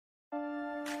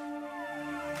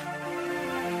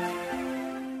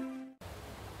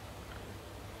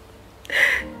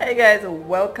Hi guys,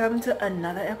 welcome to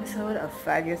another episode of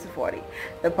 5 Years to 40,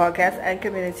 the podcast and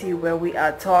community where we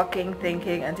are talking,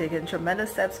 thinking, and taking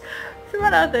tremendous steps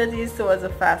throughout our 30s towards a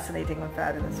fascinating and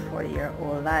fabulous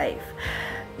 40-year-old life.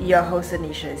 Your host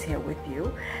Anisha is here with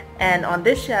you, and on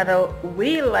this channel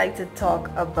we like to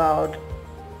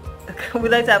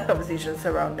have conversations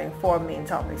surrounding four main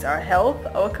topics: our health,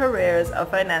 our careers, our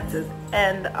finances,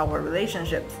 and our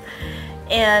relationships.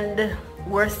 And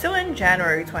we're still in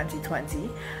January 2020,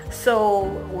 so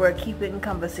we're keeping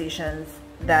conversations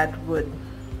that would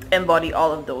embody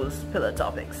all of those pillar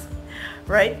topics,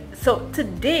 right? So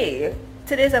today's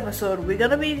episode, we're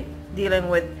gonna be dealing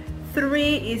with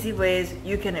 3 easy ways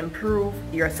you can improve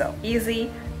yourself.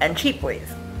 Easy and cheap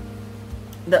ways.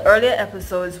 The earlier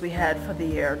episodes we had for the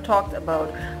year talked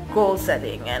about goal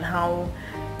setting and how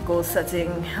goal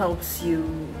setting helps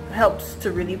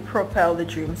to really propel the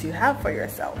dreams you have for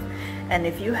yourself. And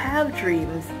if you have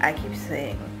dreams, I keep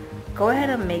saying, go ahead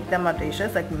and make them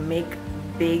audacious, like make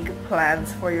big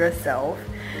plans for yourself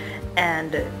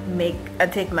and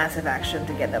take massive action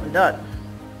to get them done.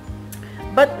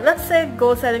 But let's say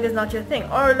goal setting is not your thing,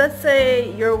 or let's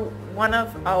say you're one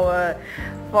of our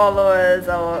followers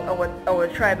or our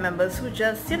tribe members who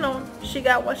just, she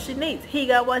got what she needs, he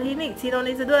got what he needs, he don't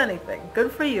need to do anything.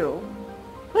 Good for you.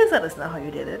 Please let us know how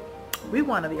you did it. We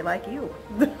want to be like you.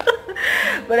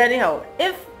 But anyhow,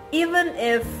 even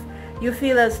if you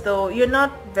feel as though you're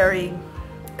not very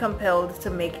compelled to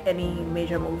make any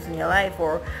major moves in your life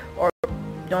or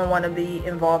don't want to be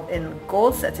involved in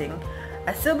goal setting,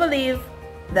 I still believe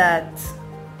that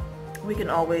we can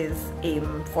always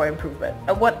aim for improvement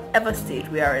at whatever stage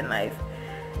we are in life.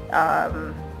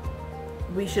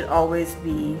 We should always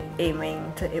be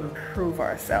aiming to improve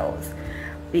ourselves,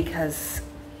 because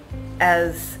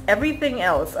as everything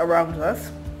else around us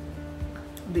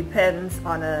depends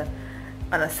on a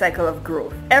cycle of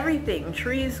growth. Everything,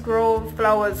 trees grow,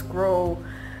 flowers grow,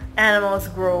 animals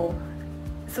grow.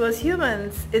 So as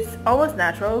humans, it's almost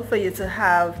natural for you to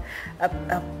have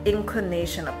a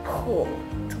inclination, a pull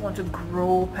to want to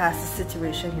grow past the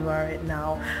situation you are in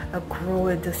now, grow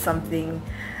into something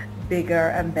bigger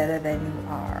and better than you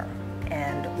are.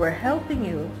 And we're helping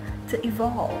you to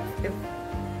evolve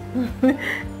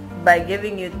by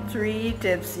giving you 3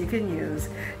 tips you can use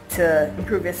to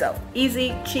improve yourself.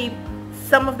 Easy, cheap,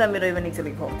 some of them you don't even need to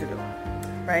leave home to do,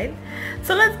 right?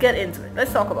 So let's get into it.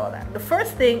 Let's talk about that. The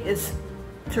first thing is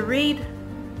to read.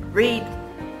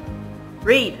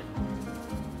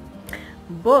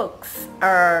 Books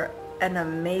are an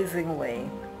amazing way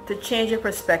to change your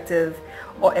perspective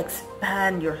or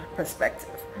expand your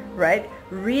perspective, right?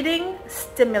 Reading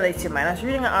stimulates your mind. I was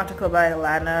reading an article by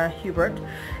Lana Hubert,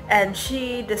 and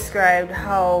she described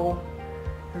how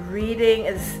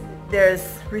there's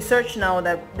research now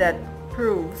that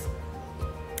proves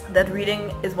that reading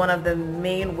is one of the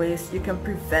main ways you can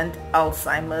prevent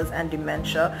Alzheimer's and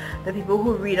dementia. The people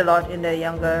who read a lot in their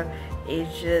younger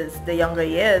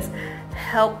years,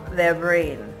 help their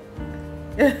brain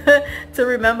to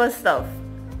remember stuff.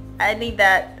 I read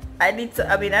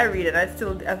it.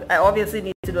 I obviously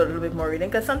need to do a little bit more reading,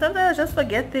 because sometimes I just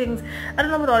forget things. I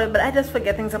don't know about it, but I just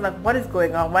forget things. I'm like, what is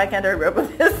going on? Why can't I remember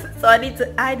this? So I need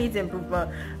to improve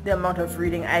the amount of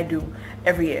reading I do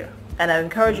every year. And I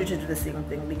encourage you to do the same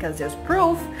thing, because there's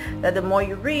proof that the more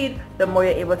you read, the more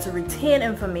you're able to retain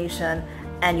information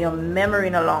and your memory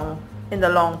in the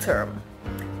long term.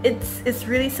 It's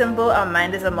really simple. Our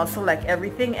mind is a muscle like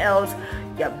everything else.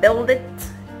 You build it.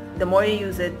 The more you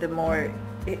use it, the more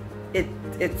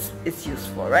it's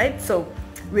useful, right? So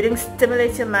reading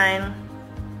stimulates your mind,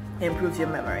 improves your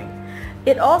memory.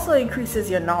 It also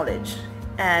increases your knowledge.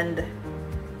 And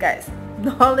guys,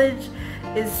 knowledge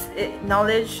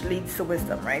leads to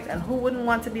wisdom, right? And who wouldn't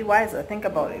want to be wiser? Think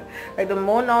about it. Like, the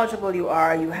more knowledgeable you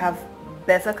are, you have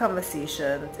better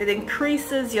conversations. It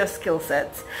increases your skill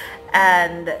sets,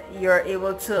 and you're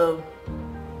able to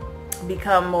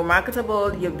become more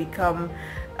marketable.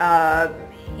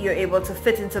 You're able to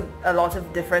fit into a lot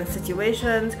of different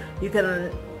situations. You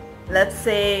can, let's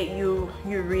say you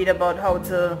read about how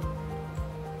to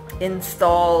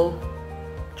install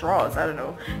drawers. I don't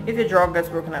know. If your drawer gets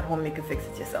broken at home, you can fix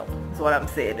it yourself. That's what I'm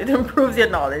saying. It improves your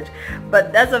knowledge.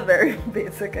 But that's a very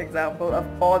basic example of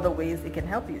all the ways it can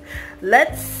help you.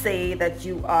 Let's say that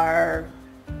you are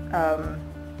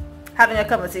having a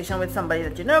conversation with somebody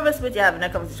that you're nervous with. You're having a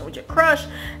conversation with your crush,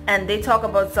 and they talk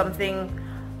about something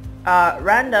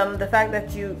random. The fact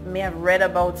that you may have read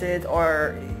about it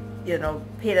or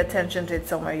paid attention to it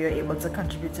somewhere, you're able to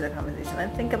contribute to the conversation,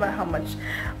 and think about how much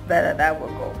better that will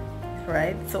go.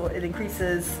 right? So it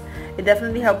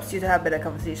definitely helps you to have better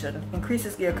conversation,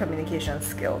 increases your communication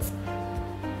skills.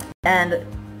 And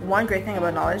one great thing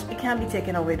about knowledge, it can't be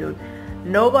taken away, dude.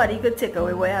 Nobody could take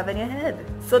away what you have in your head.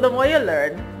 So the more you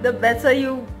learn, the better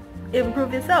you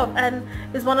improve yourself. And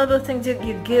it's one of those things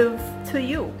you give to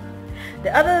you.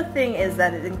 The other thing is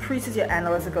that it increases your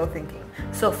analytical thinking.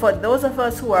 So for those of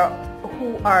us who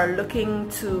are looking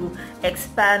to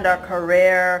expand our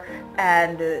career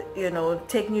and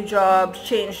take new jobs,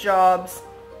 change jobs,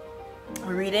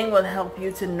 reading will help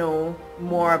you to know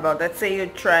more about. Let's say you're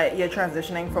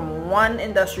transitioning from one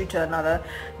industry to another.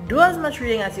 Do as much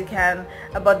reading as you can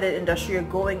about the industry you're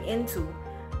going into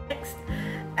next,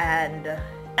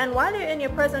 and while you're in your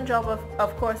present job,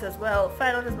 of course, as well,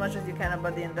 find out as much as you can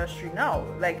about the industry now.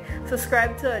 Like,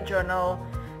 subscribe to a journal,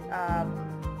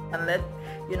 and let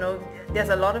there's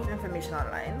a lot of information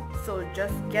online, so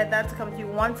just get that to come to you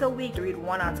once a week. Read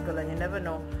one article, and you never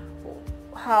know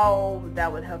how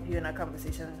that would help you in a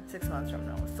conversation 6 months from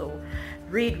now. So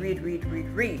read.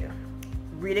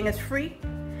 Reading is free.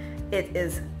 It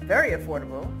is very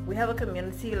affordable. We have a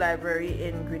community library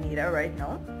in Grenada right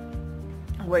now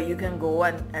where you can go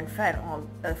and find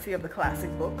a few of the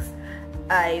classic books.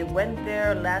 I went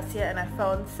there last year and I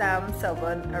found Sam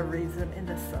Selvon, A Raisin in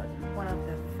the Sun, one of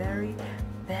the very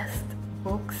best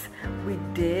books we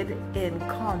did in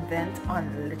convent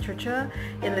on literature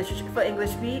for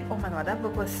English B. Oh my god, that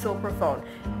book was so profound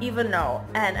even now,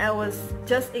 and I was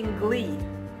just in glee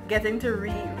getting to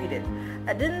reread it.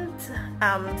 I didn't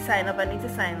sign up. I need to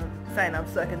sign up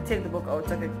so I can take the book out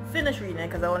so I can finish reading it,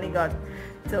 because I only got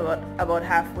to about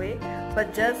halfway.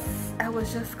 But I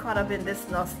was just caught up in this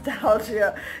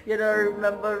nostalgia. I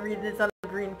remember reading it on the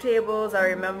green tables. I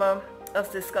remember us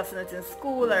discussing it in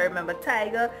school. I remember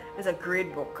Tiger. It's a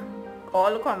great book. All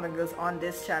the convent girls on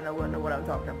this channel will know what I'm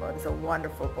talking about. It's a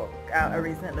wonderful book, A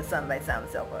Raisin in the Sun by Sam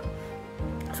Selvon.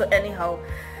 So anyhow,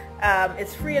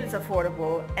 it's free and it's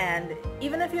affordable, and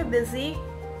even if you're busy,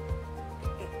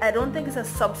 I don't think it's a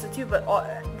substitute, but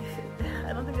I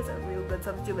don't think it's a real good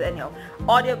substitute. But anyhow,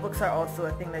 audiobooks are also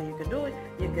a thing that you could do.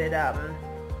 You could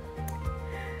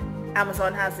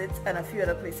Amazon has it, and a few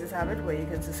other places have it, where you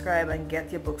can subscribe and get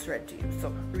your books read to you.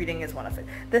 So reading is one of it.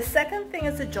 The second thing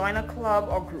is to join a club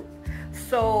or group.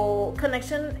 So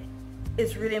connection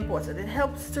is really important. It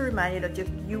helps to remind you that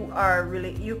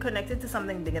you connected to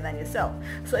something bigger than yourself.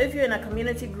 So if you're in a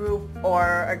community group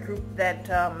or a group that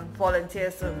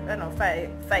volunteers to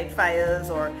fight fires,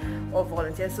 or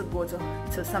volunteers to go to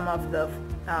some of the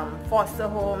foster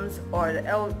homes or the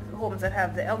homes that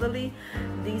have the elderly,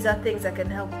 these are things that can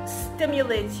help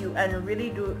stimulate you and really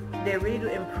do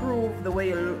improve the way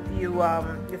you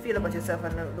feel about yourself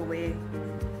and the way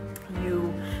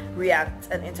you react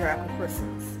and interact with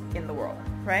persons in the world,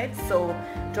 right? So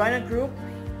join a group.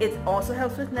 It also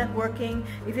helps with networking.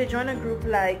 If you join a group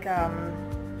like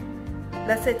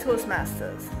let's say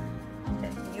Toastmasters,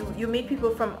 you meet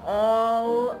people from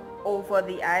all over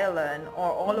the island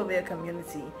or all over your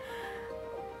community,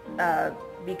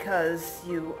 because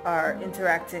you are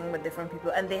interacting with different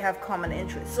people and they have common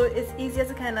interests. So it's easier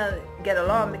to kind of get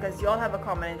along because you all have a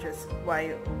common interest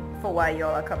for why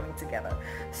y'all are coming together.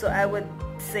 So I would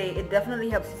say it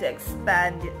definitely helps you to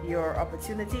expand your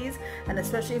opportunities, and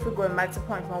especially if we're going back to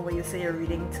point one where you say you're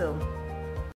reading to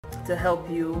help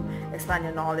you expand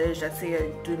your knowledge. Let's say you're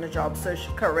doing a job search,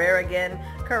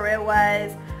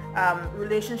 career-wise,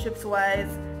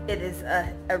 relationships-wise, it is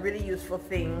a really useful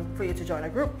thing for you to join a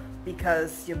group,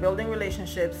 because you're building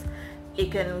relationships.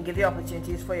 It can give you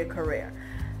opportunities for your career.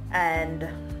 And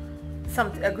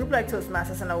a group like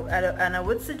Toastmasters, and I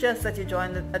would suggest that you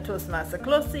join a Toastmaster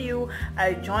close to you.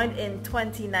 I joined in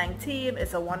 2019.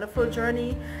 It's a wonderful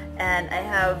journey, and I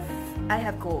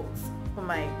have goals for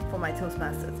my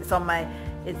Toastmasters. It's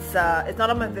not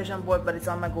on my vision board, but it's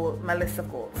on my list of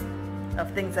goals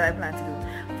of things that I plan to do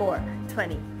for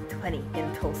 2020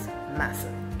 in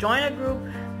Toastmasters. Join a group,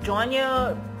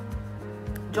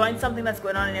 join something that's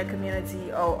going on in your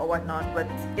community or whatnot, but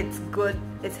it's good.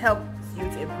 It helps you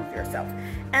to improve yourself.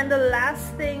 And the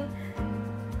last thing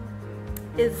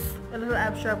is a little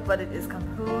abstract, but it is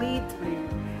completely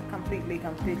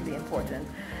important,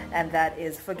 and that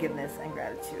is forgiveness and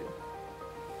gratitude.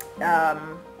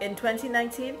 In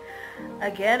 2019,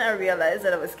 again, I realized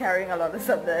that I was carrying a lot of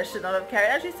stuff that I should not have carried.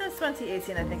 Actually, since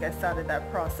 2018, I think I started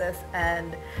that process.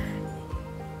 And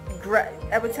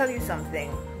I would tell you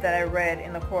something that I read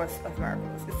in the Course of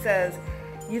Miracles. It says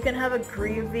you can have a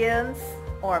grievance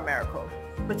or a miracle,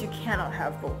 but you cannot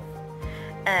have both.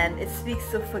 And it speaks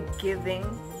to forgiving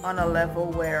on a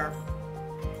level where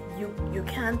you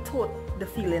can't tote the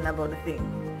feeling about the thing.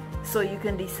 So you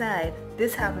can decide,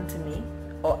 this happened to me,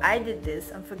 or I did this,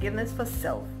 and forgiveness for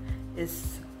self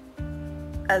is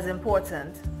as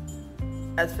important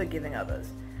as forgiving others.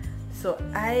 So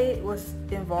I was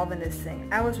involved in this thing.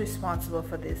 I was responsible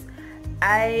for this.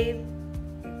 I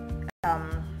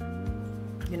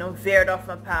veered off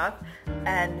my path,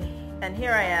 and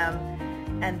here I am,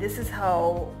 and this is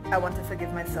how I want to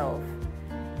forgive myself,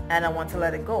 and I want to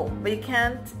let it go. But you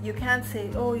can't say,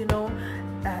 oh,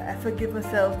 I forgive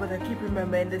myself, but I keep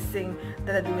remembering this thing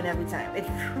that I'm doing every time. It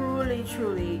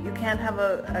truly, you can't have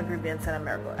a grievance and a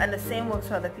miracle. And the same works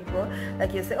for other people.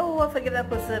 Like you say, oh, I forgive that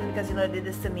person because they did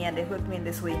this to me and they hurt me in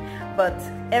this way. But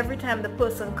every time the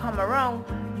person come around,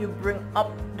 you bring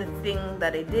up the thing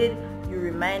that they did. You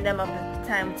remind them of the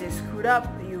times they screwed up.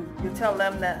 You tell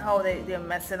them that how they're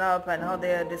messing up and how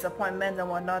they're disappointments and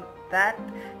whatnot. That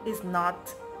is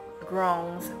not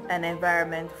grounds and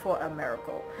environment for a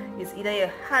miracle. It's either you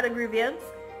had a grievance,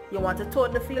 you want to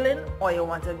tote the feeling, or you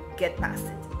want to get past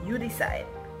it. You decide.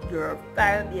 You're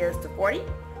 5 years to 40,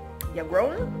 you're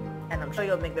grown, and I'm sure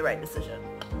you'll make the right decision.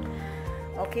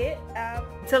 Okay,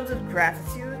 in terms of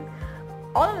gratitude,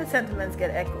 all of the sentiments get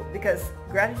echoed because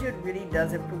gratitude really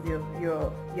does improve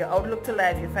your outlook to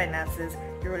life, your finances,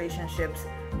 your relationships,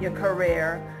 your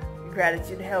career.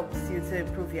 Gratitude helps you to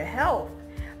improve your health,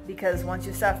 because once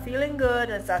you start feeling good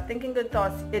and start thinking good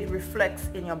thoughts, it reflects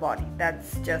in your body.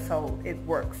 That's just how it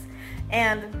works.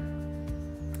 And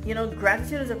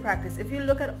gratitude is a practice. If you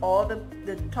look at all the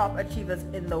top achievers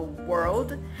in the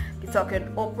world, you're talking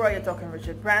Oprah, you're talking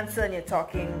Richard Branson, you're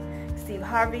talking Steve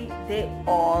Harvey, they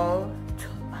all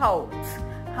tout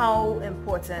how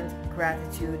important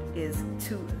gratitude is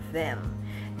to them.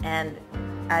 And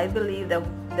I believe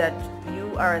that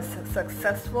you are as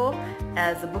successful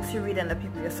as the books you read and the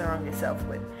people you surround yourself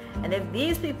with. And if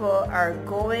these people are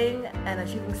going and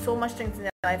achieving so much things in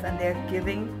their life and they're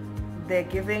giving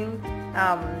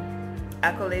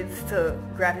accolades to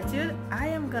gratitude, I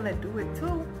am gonna do it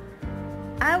too.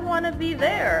 I want to be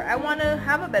there. I want to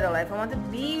have a better life. I want to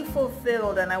be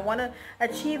fulfilled, and I want to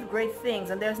achieve great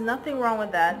things, and there's nothing wrong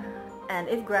with that. And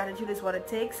if gratitude is what it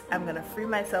takes, I'm going to free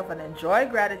myself and enjoy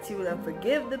gratitude and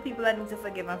forgive the people I need to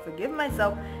forgive and forgive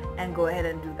myself and go ahead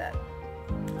and do that.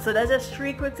 So there's just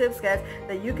 3 quick tips, guys,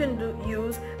 that you can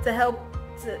use to help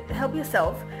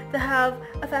yourself to have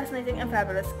a fascinating and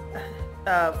fabulous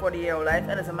 40-year-old life.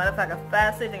 And as a matter of fact, a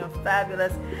fascinating and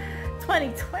fabulous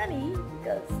 2020,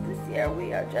 because this year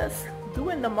we are just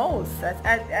doing the most.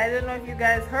 I don't know if you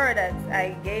guys heard that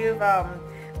I gave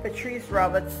Patrice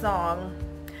Roberts' song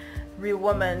Real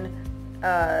Woman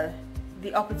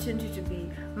the opportunity to be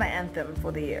my anthem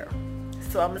for the year.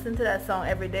 So I'm listening to that song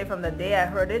every day. From the day I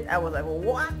heard it, I was like,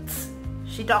 what?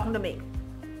 She talking to me.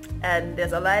 And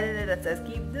there's a line in it that says,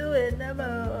 keep doing the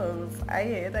most. I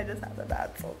hear it, I just have to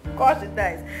dance. So gosh, it's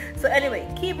nice. So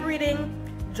anyway, keep reading.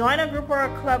 Join a group or a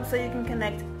club so you can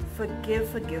connect,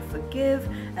 forgive,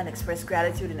 and express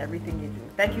gratitude in everything you do.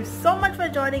 Thank you so much for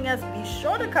joining us. Be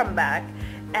sure to come back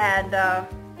and